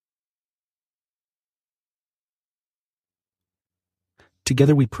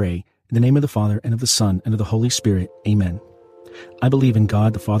Together we pray, in the name of the Father, and of the Son, and of the Holy Spirit. Amen. I believe in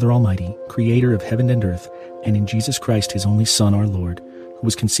God, the Father Almighty, creator of heaven and earth, and in Jesus Christ, his only Son, our Lord, who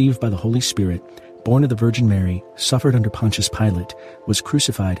was conceived by the Holy Spirit, born of the Virgin Mary, suffered under Pontius Pilate, was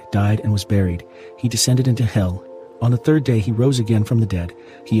crucified, died, and was buried. He descended into hell. On the third day he rose again from the dead.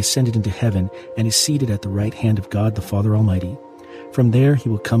 He ascended into heaven, and is seated at the right hand of God, the Father Almighty. From there he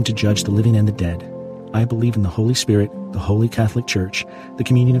will come to judge the living and the dead. I believe in the Holy Spirit, the Holy Catholic Church, the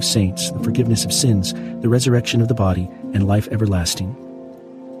communion of saints, the forgiveness of sins, the resurrection of the body, and life everlasting.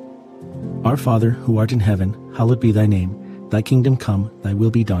 Our Father, who art in heaven, hallowed be thy name. Thy kingdom come, thy will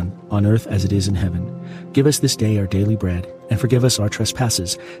be done, on earth as it is in heaven. Give us this day our daily bread, and forgive us our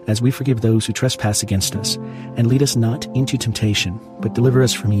trespasses, as we forgive those who trespass against us. And lead us not into temptation, but deliver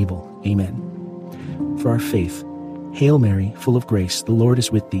us from evil. Amen. For our faith, Hail Mary, full of grace, the Lord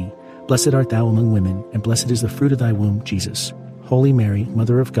is with thee. Blessed art thou among women, and blessed is the fruit of thy womb, Jesus. Holy Mary,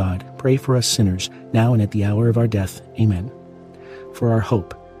 Mother of God, pray for us sinners, now and at the hour of our death. Amen. For our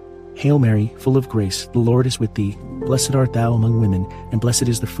hope, Hail Mary, full of grace, the Lord is with thee. Blessed art thou among women, and blessed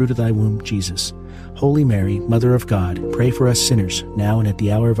is the fruit of thy womb, Jesus. Holy Mary, Mother of God, pray for us sinners, now and at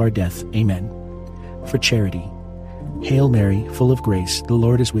the hour of our death. Amen. For charity, Hail Mary, full of grace, the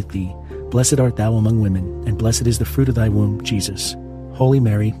Lord is with thee. Blessed art thou among women, and blessed is the fruit of thy womb, Jesus. Holy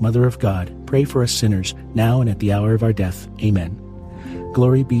Mary, Mother of God, pray for us sinners, now and at the hour of our death. Amen.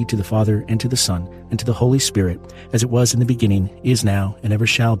 Glory be to the Father, and to the Son, and to the Holy Spirit, as it was in the beginning, is now, and ever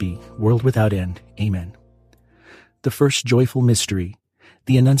shall be, world without end. Amen. The first joyful mystery,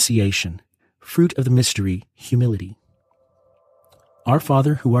 the Annunciation. Fruit of the mystery, humility. Our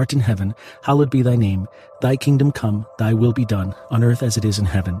Father, who art in heaven, hallowed be thy name. Thy kingdom come, thy will be done, on earth as it is in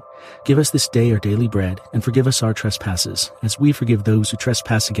heaven. Give us this day our daily bread, and forgive us our trespasses, as we forgive those who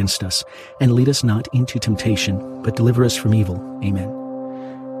trespass against us. And lead us not into temptation, but deliver us from evil. Amen.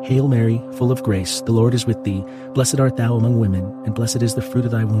 Hail Mary, full of grace, the Lord is with thee. Blessed art thou among women, and blessed is the fruit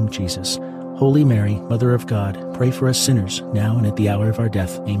of thy womb, Jesus. Holy Mary, Mother of God, pray for us sinners, now and at the hour of our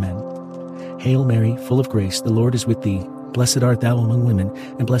death. Amen. Hail Mary, full of grace, the Lord is with thee. Blessed art thou among women,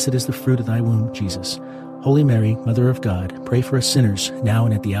 and blessed is the fruit of thy womb, Jesus. Holy Mary, Mother of God, pray for us sinners, now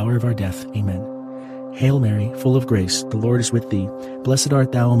and at the hour of our death. Amen. Hail Mary, full of grace, the Lord is with thee. Blessed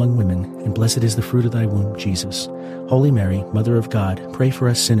art thou among women, and blessed is the fruit of thy womb, Jesus. Holy Mary, Mother of God, pray for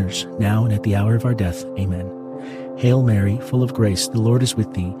us sinners, now and at the hour of our death. Amen. Hail Mary, full of grace, the Lord is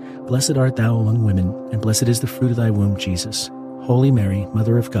with thee. Blessed art thou among women, and blessed is the fruit of thy womb, Jesus. Holy Mary,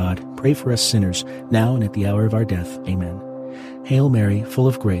 Mother of God, pray for us sinners, now and at the hour of our death. Amen. Hail Mary, full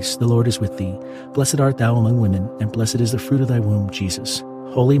of grace, the Lord is with thee. Blessed art thou among women, and blessed is the fruit of thy womb, Jesus.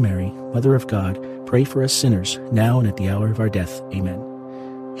 Holy Mary, Mother of God, pray for us sinners, now and at the hour of our death. Amen.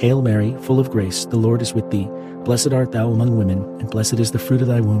 Hail Mary, full of grace, the Lord is with thee. Blessed art thou among women, and blessed is the fruit of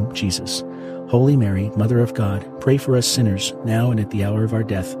thy womb, Jesus. Holy Mary, Mother of God, pray for us sinners, now and at the hour of our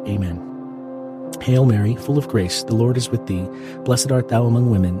death. Amen. Hail Mary, full of grace, the Lord is with thee. Blessed art thou among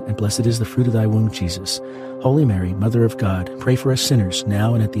women, and blessed is the fruit of thy womb, Jesus. Holy Mary, Mother of God, pray for us sinners,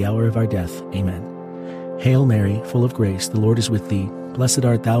 now and at the hour of our death. Amen. Hail Mary, full of grace, the Lord is with thee. Blessed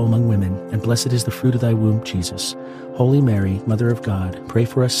art thou among women, and blessed is the fruit of thy womb, Jesus. Holy Mary, Mother of God, pray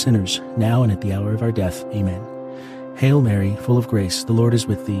for us sinners, now and at the hour of our death. Amen. Hail Mary, full of grace, the Lord is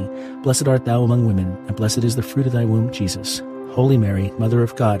with thee. Blessed art thou among women, and blessed is the fruit of thy womb, Jesus. Holy Mary, Mother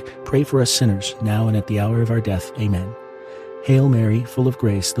of God, pray for us sinners, now and at the hour of our death. Amen. Hail Mary, full of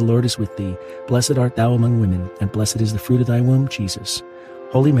grace, the Lord is with thee. Blessed art thou among women, and blessed is the fruit of thy womb, Jesus.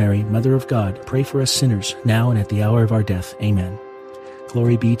 Holy Mary, Mother of God, pray for us sinners, now and at the hour of our death. Amen.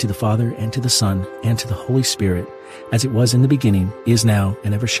 Glory be to the Father, and to the Son, and to the Holy Spirit, as it was in the beginning, is now,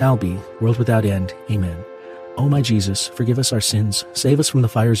 and ever shall be, world without end. Amen. O my Jesus, forgive us our sins, save us from the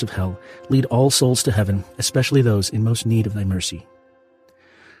fires of hell, lead all souls to heaven, especially those in most need of thy mercy.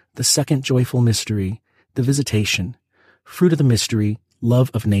 The second joyful mystery, the Visitation. Fruit of the mystery,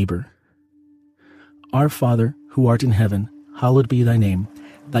 love of neighbor. Our Father, who art in heaven, hallowed be thy name.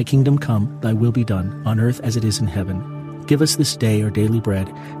 Thy kingdom come, thy will be done, on earth as it is in heaven. Give us this day our daily bread,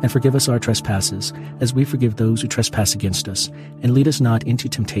 and forgive us our trespasses, as we forgive those who trespass against us. And lead us not into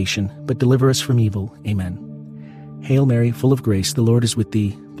temptation, but deliver us from evil. Amen. Hail Mary, full of grace, the Lord is with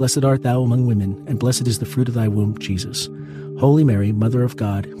thee. Blessed art thou among women, and blessed is the fruit of thy womb, Jesus. Holy Mary, Mother of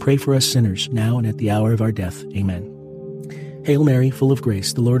God, pray for us sinners, now and at the hour of our death. Amen. Hail Mary, full of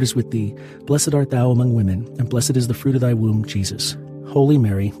grace, the Lord is with thee. Blessed art thou among women, and blessed is the fruit of thy womb, Jesus. Holy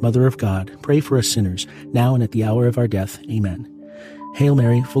Mary, Mother of God, pray for us sinners, now and at the hour of our death. Amen. Hail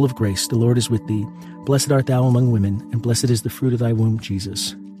Mary, full of grace, the Lord is with thee. Blessed art thou among women, and blessed is the fruit of thy womb,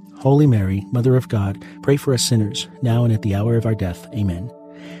 Jesus. Holy Mary, Mother of God, pray for us sinners, now and at the hour of our death. Amen.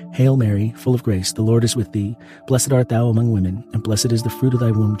 Hail Mary, full of grace, the Lord is with thee. Blessed art thou among women, and blessed is the fruit of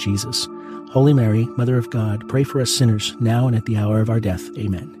thy womb, Jesus. Holy Mary, Mother of God, pray for us sinners, now and at the hour of our death.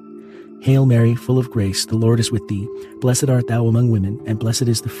 Amen. Hail Mary, full of grace, the Lord is with thee. Blessed art thou among women, and blessed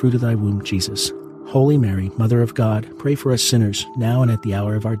is the fruit of thy womb, Jesus. Holy Mary, Mother of God, pray for us sinners, now and at the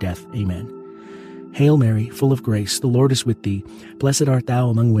hour of our death. Amen. Hail Mary, full of grace, the Lord is with thee. Blessed art thou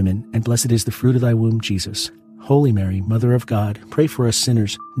among women, and blessed is the fruit of thy womb, Jesus. Holy Mary, Mother of God, pray for us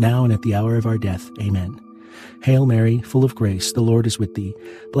sinners, now and at the hour of our death. Amen. Hail Mary, full of grace, the Lord is with thee.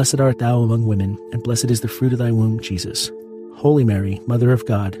 Blessed art thou among women, and blessed is the fruit of thy womb, Jesus. Holy Mary, Mother of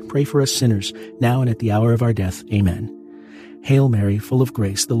God, pray for us sinners, now and at the hour of our death. Amen. Hail Mary, full of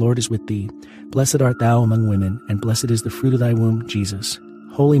grace, the Lord is with thee. Blessed art thou among women, and blessed is the fruit of thy womb, Jesus.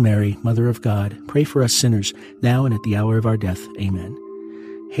 Holy Mary, Mother of God, pray for us sinners, now and at the hour of our death. Amen.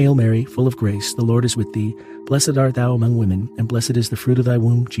 Hail Mary, full of grace, the Lord is with thee. Blessed art thou among women, and blessed is the fruit of thy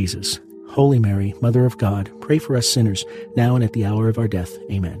womb, Jesus. Holy Mary, Mother of God, pray for us sinners, now and at the hour of our death.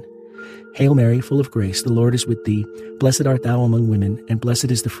 Amen. Hail Mary, full of grace, the Lord is with thee. Blessed art thou among women, and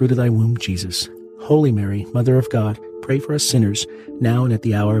blessed is the fruit of thy womb, Jesus. Holy Mary, Mother of God, pray for us sinners, now and at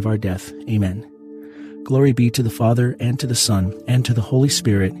the hour of our death. Amen. Glory be to the Father, and to the Son, and to the Holy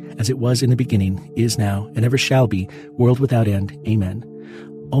Spirit, as it was in the beginning, is now, and ever shall be, world without end. Amen.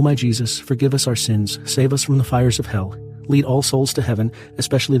 O my Jesus, forgive us our sins, save us from the fires of hell, lead all souls to heaven,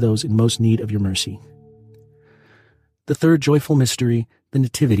 especially those in most need of your mercy. The third joyful mystery, the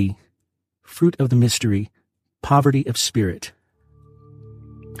Nativity. Fruit of the mystery, poverty of spirit.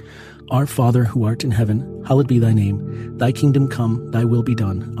 Our Father, who art in heaven, hallowed be thy name. Thy kingdom come, thy will be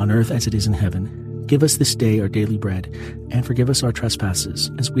done, on earth as it is in heaven. Give us this day our daily bread, and forgive us our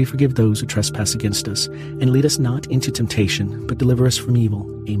trespasses, as we forgive those who trespass against us. And lead us not into temptation, but deliver us from evil.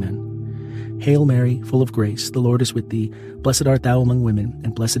 Amen. Hail Mary, full of grace, the Lord is with thee. Blessed art thou among women,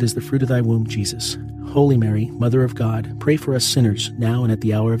 and blessed is the fruit of thy womb, Jesus. Holy Mary, Mother of God, pray for us sinners, now and at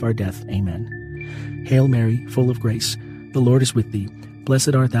the hour of our death. Amen. Hail Mary, full of grace, the Lord is with thee.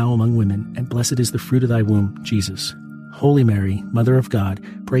 Blessed art thou among women, and blessed is the fruit of thy womb, Jesus. Holy Mary, Mother of God,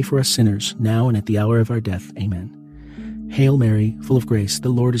 pray for us sinners, now and at the hour of our death. Amen. Hail Mary, full of grace, the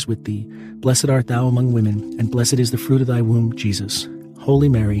Lord is with thee. Blessed art thou among women, and blessed is the fruit of thy womb, Jesus. Holy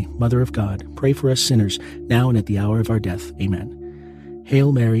Mary, Mother of God, pray for us sinners, now and at the hour of our death. Amen.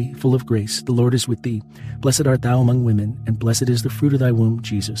 Hail Mary, full of grace, the Lord is with thee. Blessed art thou among women, and blessed is the fruit of thy womb,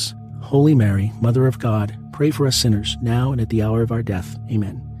 Jesus. Holy Mary, Mother of God, pray for us sinners, now and at the hour of our death.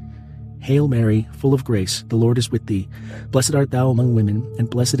 Amen. Hail Mary, full of grace, the Lord is with thee. Blessed art thou among women, and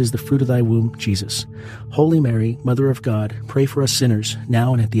blessed is the fruit of thy womb, Jesus. Holy Mary, Mother of God, pray for us sinners,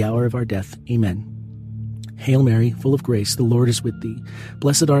 now and at the hour of our death. Amen. Hail Mary, full of grace, the Lord is with thee.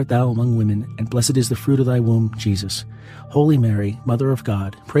 Blessed art thou among women, and blessed is the fruit of thy womb, Jesus. Holy Mary, Mother of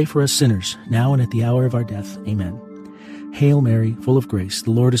God, pray for us sinners, now and at the hour of our death. Amen. Hail Mary, full of grace,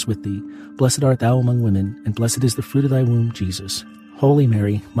 the Lord is with thee. Blessed art thou among women, and blessed is the fruit of thy womb, Jesus. Holy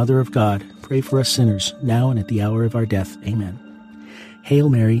Mary, Mother of God, pray for us sinners, now and at the hour of our death. Amen. Hail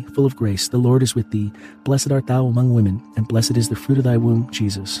Mary, full of grace, the Lord is with thee. Blessed art thou among women, and blessed is the fruit of thy womb,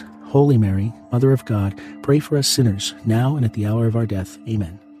 Jesus. Holy Mary, Mother of God, pray for us sinners, now and at the hour of our death.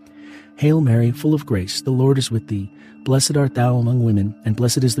 Amen. Hail Mary, full of grace, the Lord is with thee. Blessed art thou among women, and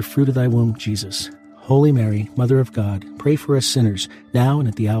blessed is the fruit of thy womb, Jesus. Holy Mary, Mother of God, pray for us sinners, now and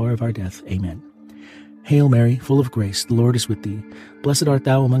at the hour of our death. Amen. Hail Mary, full of grace, the Lord is with thee. Blessed art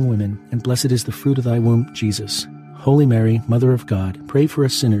thou among women, and blessed is the fruit of thy womb, Jesus. Holy Mary, Mother of God, pray for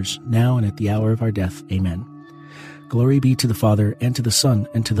us sinners, now and at the hour of our death. Amen. Glory be to the Father, and to the Son,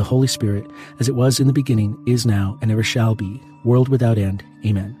 and to the Holy Spirit, as it was in the beginning, is now, and ever shall be, world without end.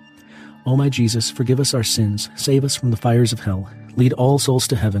 Amen. O my Jesus, forgive us our sins, save us from the fires of hell, lead all souls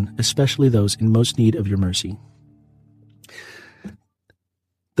to heaven, especially those in most need of your mercy.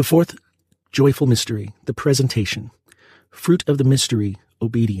 The fourth joyful mystery, the Presentation. Fruit of the mystery,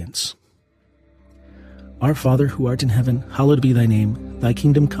 obedience. Our Father, who art in heaven, hallowed be thy name. Thy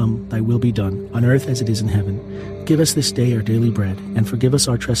kingdom come, thy will be done, on earth as it is in heaven. Give us this day our daily bread, and forgive us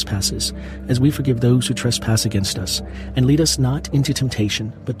our trespasses, as we forgive those who trespass against us. And lead us not into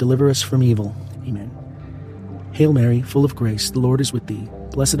temptation, but deliver us from evil. Amen. Hail Mary, full of grace, the Lord is with thee.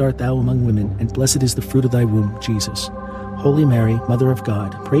 Blessed art thou among women, and blessed is the fruit of thy womb, Jesus. Holy Mary, Mother of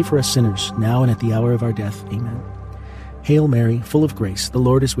God, pray for us sinners, now and at the hour of our death. Amen. Hail Mary, full of grace, the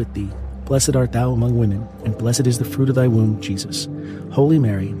Lord is with thee. Blessed art thou among women, and blessed is the fruit of thy womb, Jesus. Holy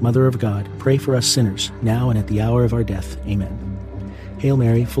Mary, Mother of God, pray for us sinners, now and at the hour of our death. Amen. Hail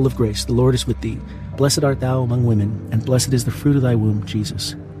Mary, full of grace, the Lord is with thee. Blessed art thou among women, and blessed is the fruit of thy womb,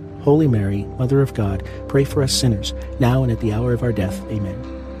 Jesus. Holy Mary, Mother of God, pray for us sinners, now and at the hour of our death. Amen.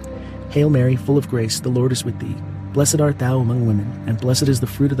 Hail Mary, full of grace, the Lord is with thee. Blessed art thou among women, and blessed is the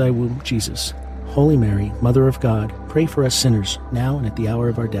fruit of thy womb, Jesus. Holy Mary, Mother of God, pray for us sinners, now and at the hour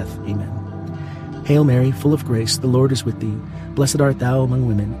of our death. Amen. Hail Mary, full of grace, the Lord is with thee. Blessed art thou among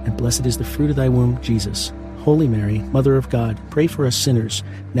women, and blessed is the fruit of thy womb, Jesus. Holy Mary, Mother of God, pray for us sinners,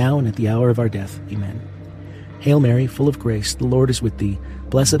 now and at the hour of our death. Amen. Hail Mary, full of grace, the Lord is with thee.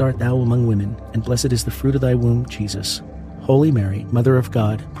 Blessed art thou among women, and blessed is the fruit of thy womb, Jesus. Holy Mary, Mother of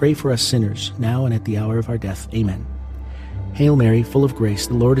God, pray for us sinners, now and at the hour of our death. Amen. Hail Mary, full of grace,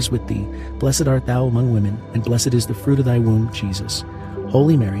 the Lord is with thee. Blessed art thou among women, and blessed is the fruit of thy womb, Jesus.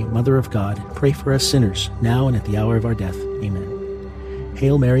 Holy Mary, Mother of God, pray for us sinners, now and at the hour of our death. Amen.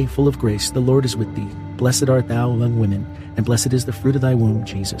 Hail Mary, full of grace, the Lord is with thee. Blessed art thou among women, and blessed is the fruit of thy womb,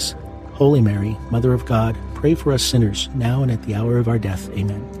 Jesus. Holy Mary, Mother of God, pray for us sinners, now and at the hour of our death.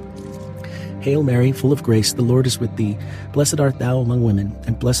 Amen. Hail Mary, full of grace, the Lord is with thee. Blessed art thou among women,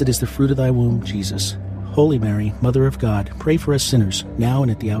 and blessed is the fruit of thy womb, Jesus. Holy Mary, Mother of God, pray for us sinners, now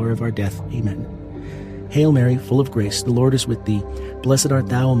and at the hour of our death. Amen. Hail Mary, full of grace, the Lord is with thee. Blessed art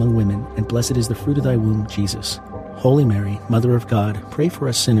thou among women, and blessed is the fruit of thy womb, Jesus. Holy Mary, Mother of God, pray for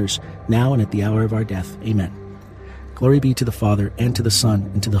us sinners, now and at the hour of our death. Amen. Glory be to the Father, and to the Son,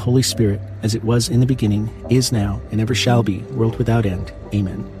 and to the Holy Spirit, as it was in the beginning, is now, and ever shall be, world without end.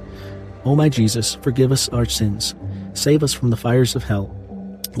 Amen. O my Jesus, forgive us our sins. Save us from the fires of hell.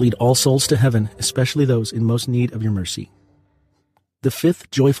 Lead all souls to heaven, especially those in most need of your mercy. The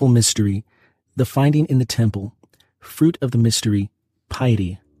fifth joyful mystery, the finding in the temple. Fruit of the mystery,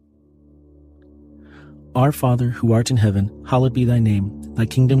 piety. Our Father, who art in heaven, hallowed be thy name. Thy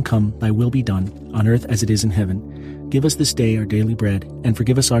kingdom come, thy will be done, on earth as it is in heaven. Give us this day our daily bread, and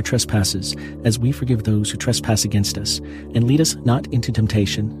forgive us our trespasses, as we forgive those who trespass against us. And lead us not into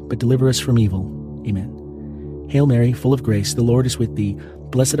temptation, but deliver us from evil. Amen. Hail Mary, full of grace, the Lord is with thee.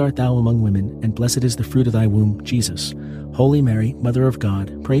 Blessed art thou among women, and blessed is the fruit of thy womb, Jesus. Holy Mary, Mother of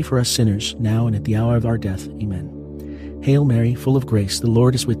God, pray for us sinners, now and at the hour of our death. Amen. Hail Mary, full of grace, the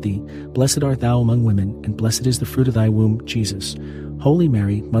Lord is with thee. Blessed art thou among women, and blessed is the fruit of thy womb, Jesus. Holy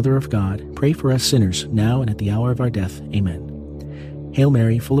Mary, Mother of God, pray for us sinners, now and at the hour of our death. Amen. Hail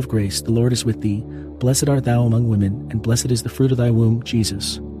Mary, full of grace, the Lord is with thee. Blessed art thou among women, and blessed is the fruit of thy womb,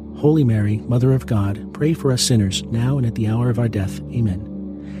 Jesus. Holy Mary, Mother of God, pray for us sinners, now and at the hour of our death.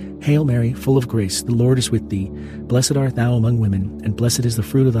 Amen. Hail Mary, full of grace, the Lord is with thee. Blessed art thou among women, and blessed is the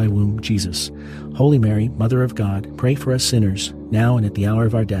fruit of thy womb, Jesus. Holy Mary, Mother of God, pray for us sinners, now and at the hour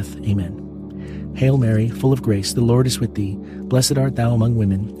of our death. Amen. Hail Mary, full of grace, the Lord is with thee. Blessed art thou among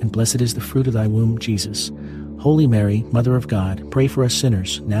women, and blessed is the fruit of thy womb, Jesus. Holy Mary, Mother of God, pray for us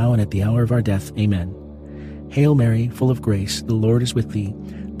sinners, now and at the hour of our death. Amen. Hail Mary, full of grace, the Lord is with thee.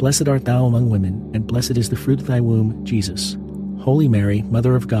 Blessed art thou among women, and blessed is the fruit of thy womb, Jesus. Holy Mary,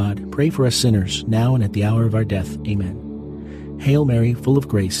 Mother of God, pray for us sinners, now and at the hour of our death. Amen. Hail Mary, full of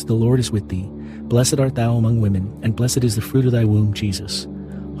grace, the Lord is with thee. Blessed art thou among women, and blessed is the fruit of thy womb, Jesus.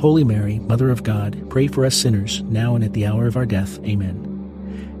 Holy Mary, Mother of God, pray for us sinners, now and at the hour of our death.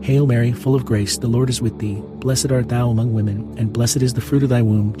 Amen. Hail Mary, full of grace, the Lord is with thee. Blessed art thou among women, and blessed is the fruit of thy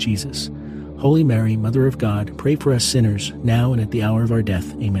womb, Jesus. Holy Mary, Mother of God, pray for us sinners, now and at the hour of our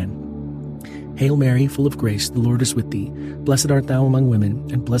death. Amen. Hail Mary, full of grace, the Lord is with thee. Blessed art thou among women,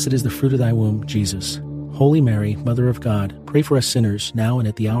 and blessed is the fruit of thy womb, Jesus. Holy Mary, Mother of God, pray for us sinners, now and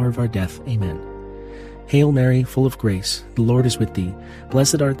at the hour of our death. Amen. Hail Mary, full of grace, the Lord is with thee.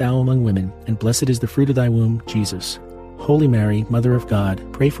 Blessed art thou among women, and blessed is the fruit of thy womb, Jesus. Holy Mary, Mother of God,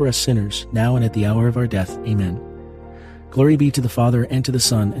 pray for us sinners, now and at the hour of our death. Amen. Glory be to the Father, and to the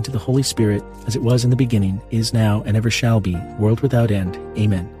Son, and to the Holy Spirit, as it was in the beginning, is now, and ever shall be, world without end.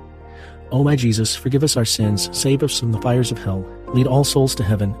 Amen. O my Jesus, forgive us our sins, save us from the fires of hell, lead all souls to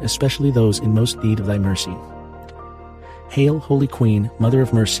heaven, especially those in most need of thy mercy. Hail, Holy Queen, Mother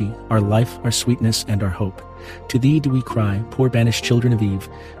of Mercy, our life, our sweetness, and our hope. To thee do we cry, poor banished children of Eve.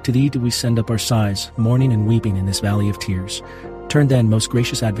 To thee do we send up our sighs, mourning and weeping in this valley of tears. Turn then, most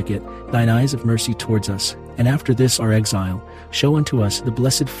gracious Advocate, thine eyes of mercy towards us, and after this our exile, show unto us the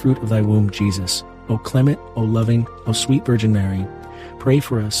blessed fruit of thy womb, Jesus. O clement, O loving, O sweet Virgin Mary, pray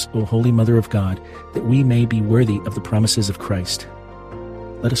for us, O Holy Mother of God, that we may be worthy of the promises of Christ.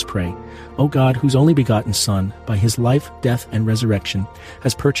 Let us pray. O God, whose only begotten Son, by his life, death, and resurrection,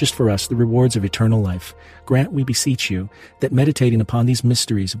 has purchased for us the rewards of eternal life, grant, we beseech you, that meditating upon these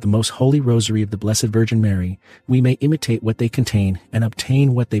mysteries of the most holy Rosary of the Blessed Virgin Mary, we may imitate what they contain and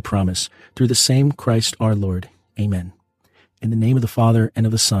obtain what they promise, through the same Christ our Lord. Amen. In the name of the Father, and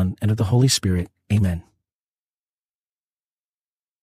of the Son, and of the Holy Spirit. Amen.